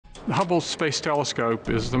The Hubble Space Telescope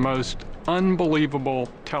is the most unbelievable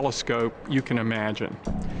telescope you can imagine.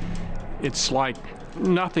 It's like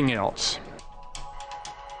nothing else.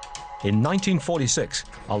 In 1946,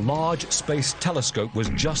 a large space telescope was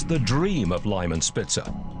just the dream of Lyman Spitzer.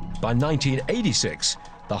 By 1986,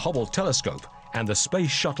 the Hubble telescope and the space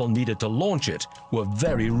shuttle needed to launch it were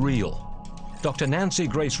very real. Dr. Nancy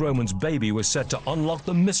Grace Roman's baby was set to unlock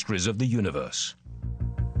the mysteries of the universe.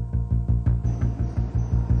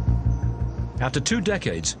 After 2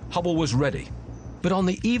 decades, Hubble was ready. But on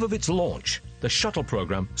the eve of its launch, the shuttle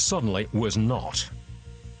program suddenly was not.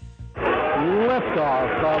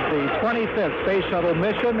 Liftoff of the 25th Space Shuttle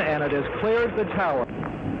mission, and it has cleared the tower.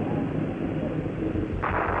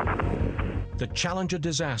 The Challenger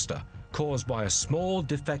disaster, caused by a small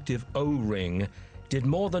defective O-ring, did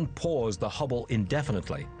more than pause the Hubble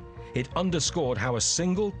indefinitely. It underscored how a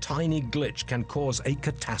single tiny glitch can cause a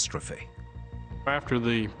catastrophe. After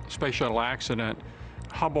the space shuttle accident,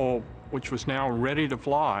 Hubble, which was now ready to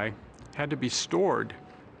fly, had to be stored.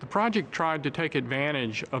 The project tried to take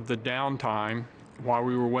advantage of the downtime while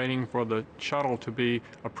we were waiting for the shuttle to be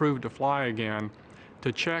approved to fly again,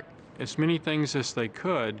 to check as many things as they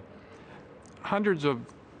could. Hundreds of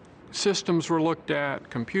systems were looked at,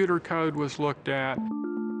 computer code was looked at.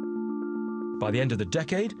 By the end of the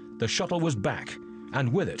decade, the shuttle was back,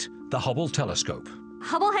 and with it, the Hubble telescope.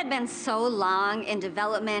 Hubble had been so long in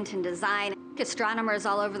development and design. Astronomers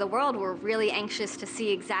all over the world were really anxious to see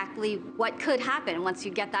exactly what could happen once you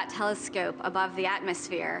get that telescope above the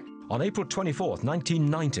atmosphere. On April 24,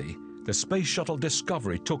 1990, the Space Shuttle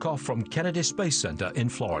Discovery took off from Kennedy Space Center in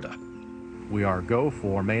Florida. We are go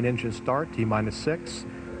for main engine start, T-minus 6,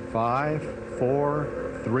 5,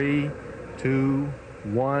 4, 3, 2,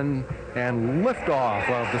 1, and liftoff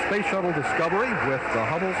of the Space Shuttle Discovery with the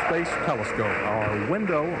Hubble Space Telescope, our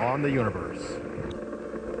window on the universe.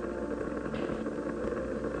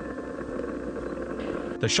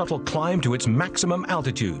 The shuttle climbed to its maximum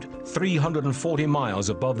altitude, 340 miles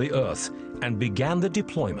above the Earth, and began the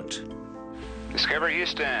deployment. Discovery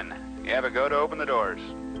Houston, you have a go to open the doors.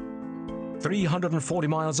 340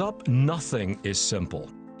 miles up, nothing is simple.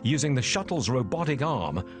 Using the shuttle's robotic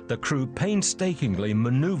arm, the crew painstakingly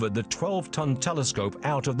maneuvered the 12-ton telescope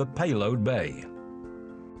out of the payload bay.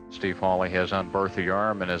 Steve Hawley has unberthed the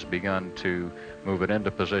arm and has begun to move it into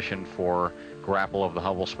position for grapple of the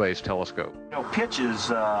Hubble Space Telescope. You know, pitch is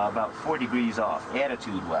about 4 degrees off,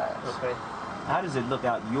 attitude-wise. Okay. How does it look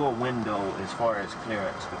out your window as far as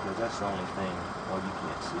clearance? Because that's the only thing, well, you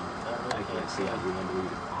can't see. I can't see out your window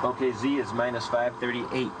either. Okay, Z is minus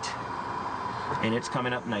 538, and it's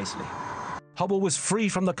coming up nicely. Hubble was free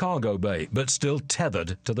from the cargo bay, but still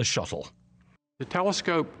tethered to the shuttle. The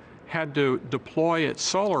telescope had to deploy its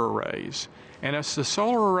solar arrays, and as the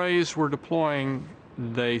solar arrays were deploying,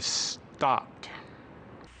 they stopped.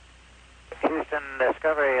 Houston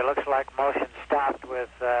Discovery, it looks like motion stopped with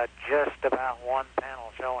just about one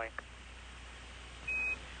panel showing.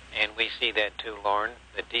 And we see that too, Lauren.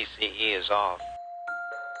 The DCE is off.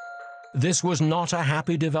 This was not a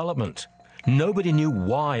happy development. Nobody knew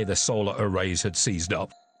why the solar arrays had seized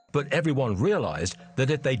up, but everyone realized that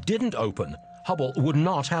if they didn't open, Hubble would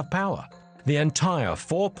not have power. The entire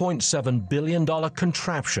 $4.7 billion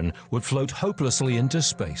contraption would float hopelessly into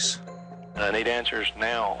space. I need answers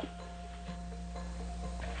now.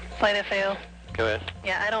 Flight FAO. Go ahead.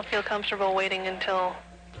 Yeah, I don't feel comfortable waiting until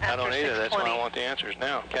after I don't either. 6:20. That's why I want the answers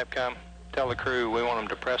now. Capcom, tell the crew we want them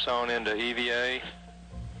to press on into EVA,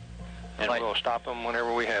 and we'll stop them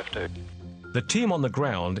whenever we have to. The team on the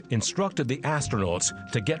ground instructed the astronauts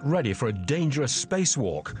to get ready for a dangerous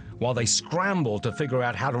spacewalk while they scrambled to figure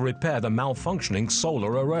out how to repair the malfunctioning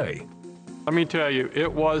solar array. Let me tell you,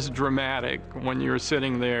 it was dramatic when you're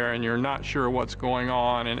sitting there and you're not sure what's going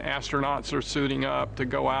on, and astronauts are suiting up to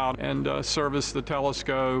go out and service the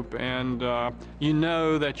telescope, and you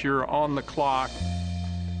know that you're on the clock.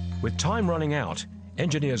 With time running out,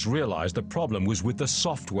 engineers realized the problem was with the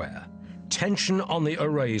software. Tension on the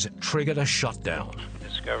arrays triggered a shutdown.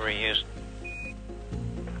 Discovery Houston.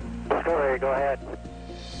 Discovery, go ahead.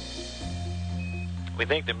 We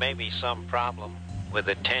think there may be some problem with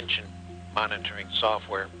the tension monitoring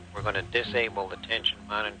software. We're going to disable the tension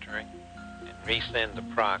monitoring and resend the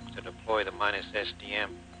proc to deploy the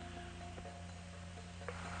 -SDM.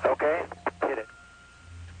 Okay, hit it.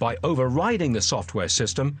 By overriding the software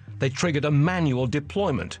system, they triggered a manual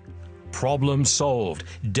deployment. Problem solved.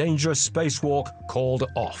 Dangerous spacewalk called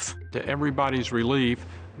off. To everybody's relief,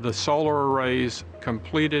 the solar arrays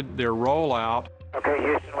completed their rollout. Okay,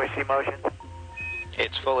 Houston, we see motion.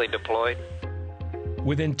 It's fully deployed.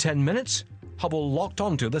 Within 10 minutes, Hubble locked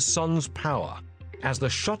onto the sun's power. As the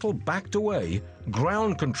shuttle backed away,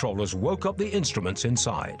 ground controllers woke up the instruments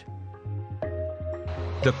inside.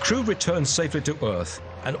 The crew returned safely to Earth,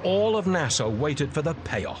 and all of NASA waited for the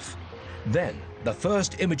payoff. Then, the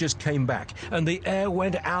first images came back, and the air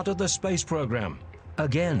went out of the space program.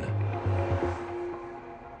 Again,